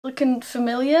Looking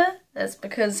familiar? That's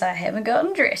because I haven't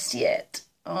gotten dressed yet.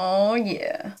 Oh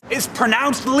yeah. It's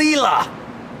pronounced Leela!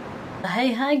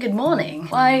 Hey, hi, good morning.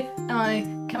 Why am I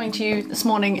coming to you this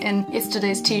morning in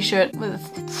yesterday's t-shirt with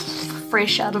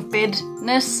fresh out of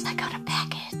bedness? I got a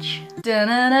package.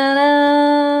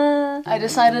 Da-na-na-na. I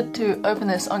decided to open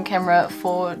this on camera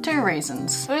for two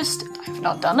reasons. First, I've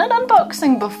not done an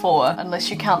unboxing before,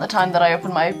 unless you count the time that I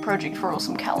opened my Project for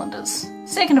Awesome calendars.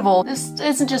 Second of all, this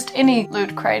isn't just any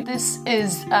loot crate. This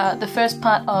is the first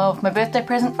part of my birthday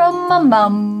present from my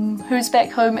mum, who's back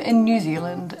home in New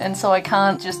Zealand, and so I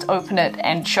can't just open it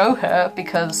and show her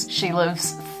because she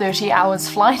lives 30 hours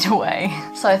flight away.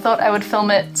 So I thought I would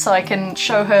film it so I can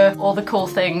show her all the cool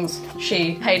things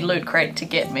she paid Loot Crate to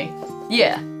get me.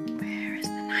 Yeah. Where is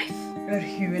the knife? Are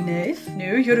you a knife?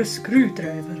 No, you're a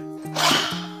screwdriver.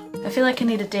 I feel like I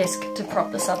need a desk to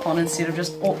prop this up on instead of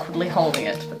just awkwardly holding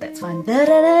it, but that's fine. Da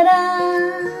 -da -da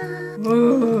 -da.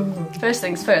 Ooh. First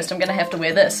things first, I'm gonna have to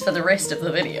wear this for the rest of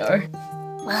the video.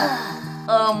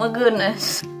 Oh my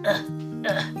goodness.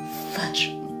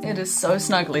 Fashion. It is so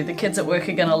snuggly. The kids at work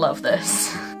are gonna love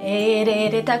this.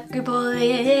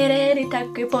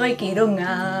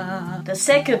 The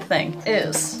second thing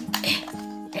is...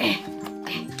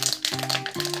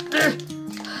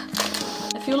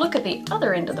 If you look at the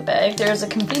other end of the bag, there is a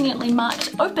conveniently marked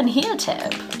open here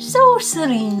tab. So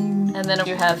serene. And then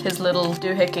you have his little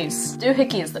doohickeys.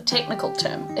 Doohickey is the technical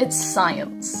term. It's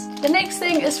science. The next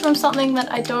thing is from something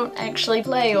that I don't actually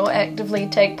play or actively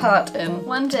take part in.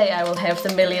 One day I will have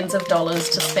the millions of dollars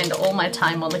to spend all my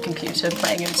time on the computer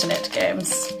playing internet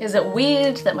games. Is it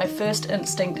weird that my first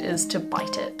instinct is to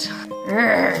bite it?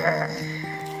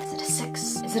 Is it a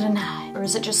 6? Is it a 9? Or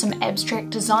is it just some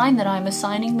abstract design that I'm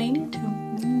assigning meaning to?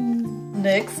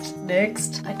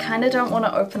 Next. I kinda don't want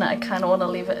to open it, I kinda want to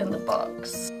leave it in the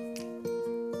box.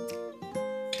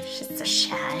 She's so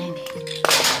shiny.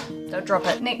 Don't drop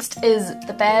it. Next is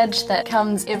the badge that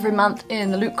comes every month in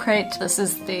the Loot Crate. This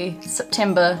is the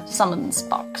September summons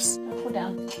box. Don't fall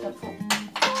down, don't fall.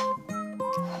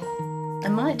 I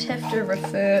might have to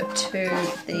refer to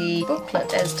the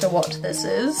booklet as to what this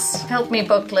is. Help me,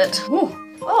 booklet. Ooh.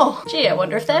 Oh, gee, I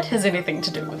wonder if that has anything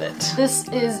to do with it. This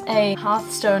is a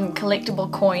Hearthstone collectible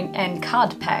coin and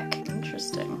card pack.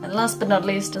 Interesting. And last but not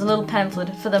least, a little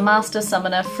pamphlet for the Master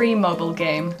Summoner free mobile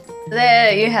game.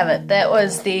 There you have it. That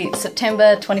was the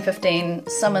September 2015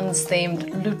 summons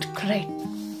themed Loot Crate.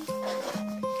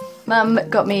 Mum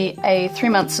got me a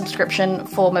 3-month subscription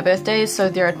for my birthday, so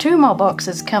there are 2 more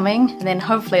boxes coming, and then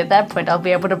hopefully at that point I'll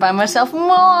be able to buy myself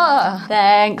more!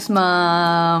 Thanks,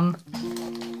 Mum!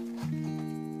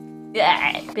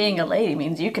 Yeah, being a lady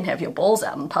means you can have your balls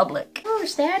out in public.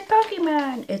 Who's that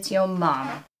Pokemon? It's your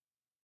mom.